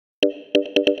各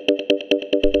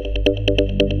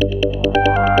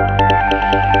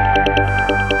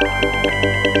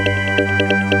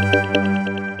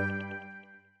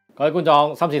位觀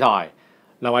眾，心事台，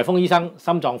梁維峰醫生，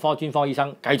心臟科專科醫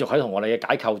生，繼續喺同我哋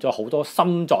解構咗好多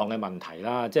心臟嘅問題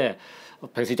啦。即係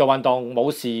平時做運動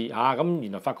冇事嚇，咁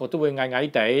原來發覺都會翳翳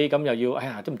地，咁又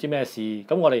要都唔知咩事。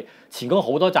咁我哋前嗰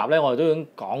好多集咧，我哋都已經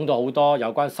講咗好多有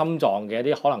關心臟嘅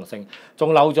一啲可能性，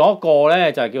仲漏咗一個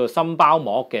咧，就係叫做心包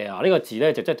膜嘅啊。呢個字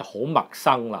咧就真係好陌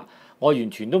生啦，我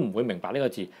完全都唔會明白呢個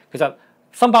字。其實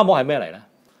心包膜係咩嚟咧？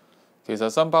其實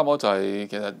心包膜就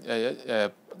係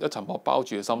一層膜包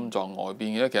住心臟外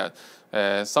邊嘅。其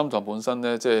實心臟本身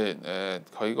咧，即係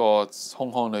佢個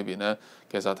胸腔裏邊咧，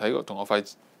其實喺個同個肺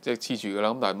即係黐住嘅啦。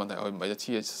咁但係問題佢唔係一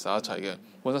黐實一齊嘅。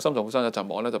本身心臟本身有層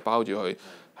膜咧，就包住佢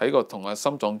喺個同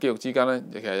心臟肌肉之間咧，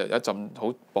其實有一陣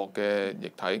好薄嘅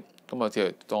液體。咁啊，即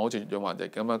係當好似潤滑液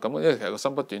咁啊。咁因為其實個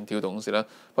心不斷跳動嗰時咧，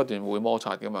不斷會摩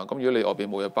擦嘅嘛。咁如果你外邊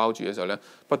冇嘢包住嘅時候咧，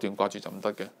不斷掛住就唔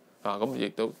得嘅。咁亦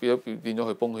都變咗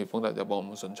佢泵血泵得就冇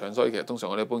咁順暢，所以其實通常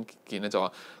我哋一般見咧就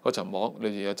話嗰層膜裏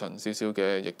邊有層少少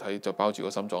嘅液體就包住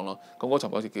個心臟咯，咁嗰層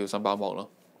膜就叫心包膜咯。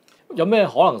有咩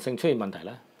可能性出現問題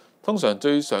咧？通常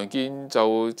最常見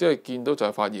就即係見到就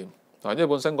係發炎。因為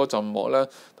本身嗰陣膜咧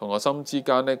同個心之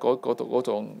間咧嗰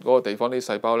個地方啲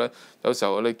細胞咧，有時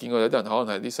候你見過有啲人可能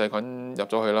係啲細菌入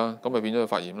咗去啦，咁咪變咗佢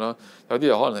發炎啦。有啲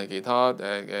又可能係其他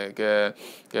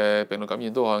嘅病毒感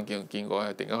染都可能見過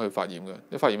係突然間去發炎嘅。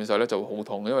一發炎嘅時候咧就會好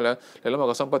痛，因為咧你諗下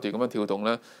個心不斷咁樣跳動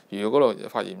咧，如果嗰度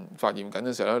發炎緊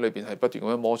嘅時候咧，裏邊係不斷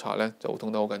咁樣摩擦咧，就會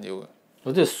痛得好緊要嘅。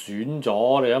嗰啲係損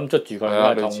咗，你咁捽住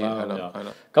佢都係痛啦。係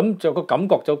啦。咁就個感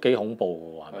覺都幾恐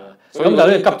怖喎，係咪啊？咁就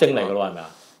呢個急症嚟㗎咯，係咪啊？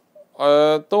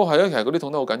都係啊！其實嗰啲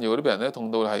痛得好緊要，嗰啲病人咧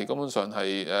痛到係根本上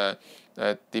係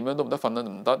點樣都唔得，瞓得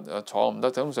唔得，坐唔得。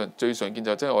基本上最常見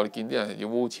就即係我哋見啲人係要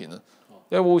污前啊。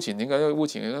因為污前點解？因為污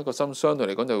前嘅個心相對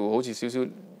嚟講就會好似少少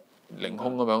凌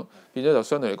空咁樣，變咗就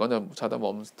相對嚟講就擦得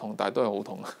冇咁痛，但係都係好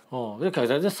痛。即係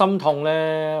其實啲心痛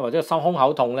咧，或者心胸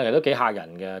口痛咧，其實都幾嚇人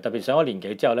嘅。特別上咗年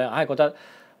紀之後咧，覺得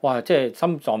哇，即係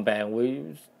心臟病會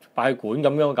爆管咁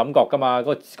樣嘅感覺㗎嘛，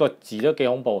個字都幾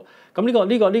恐怖。咁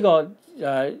呢個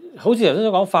好似頭先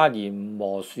所講發炎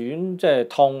磨損，即係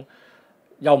痛，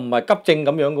又唔係急症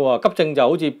咁樣嘅喎。急症就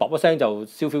好似啵一聲就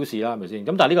消 feel 啦，係咪先？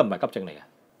咁但係呢個唔係急症嚟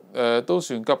嘅。都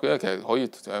算急嘅，因為其實可以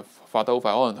發得好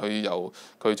快，可能佢由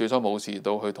佢最初冇事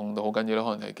到佢痛到好緊要啦，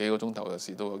可能係幾個鐘頭嘅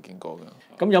事都有見過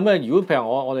嘅。咁有咩？如果譬如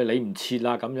我哋理唔切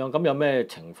啦咁樣，咁有咩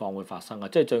情況會發生啊？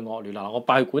即係最惡劣啦，我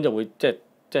爆血管就會即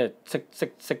係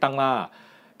熄燈啦。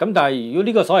咁但係如果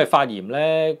呢個所謂發炎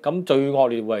咧，咁最惡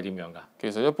劣會係點樣㗎？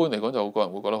其實一般嚟講就個人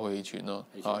會覺得佢氣喘咯，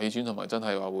氣喘同埋真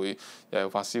係話會又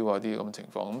發燒啊啲咁嘅情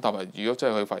況。咁但係如果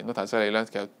真係佢發炎得太犀利咧，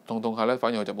其實痛下咧，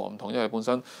反而佢就冇咁痛，因為本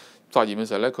身發炎嘅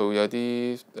時候咧，佢會有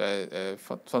啲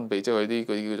分泌，即係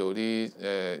佢叫做啲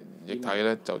液體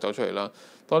咧就走出嚟啦。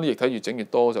當啲液體越整越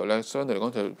多嘅時候咧，相對嚟講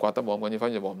就刮得冇咁緊要，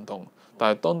反而冇咁痛。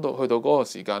但係當去到嗰個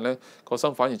時間咧，個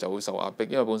心反而就會受壓迫，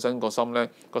因為本身個心咧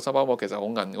個心包膜其實好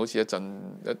韌，好似一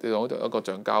個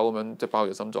橡膠咁樣，即係包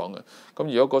住心臟嘅。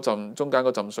咁如果中間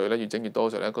嗰陣水咧越整越多嘅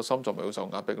時候咧，個心臟咪會受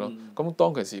壓迫咯。咁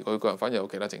當其時佢個人反而有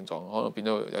其他症狀，可能變咗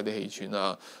有啲氣喘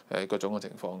啊，各種嘅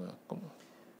情況嘅咁。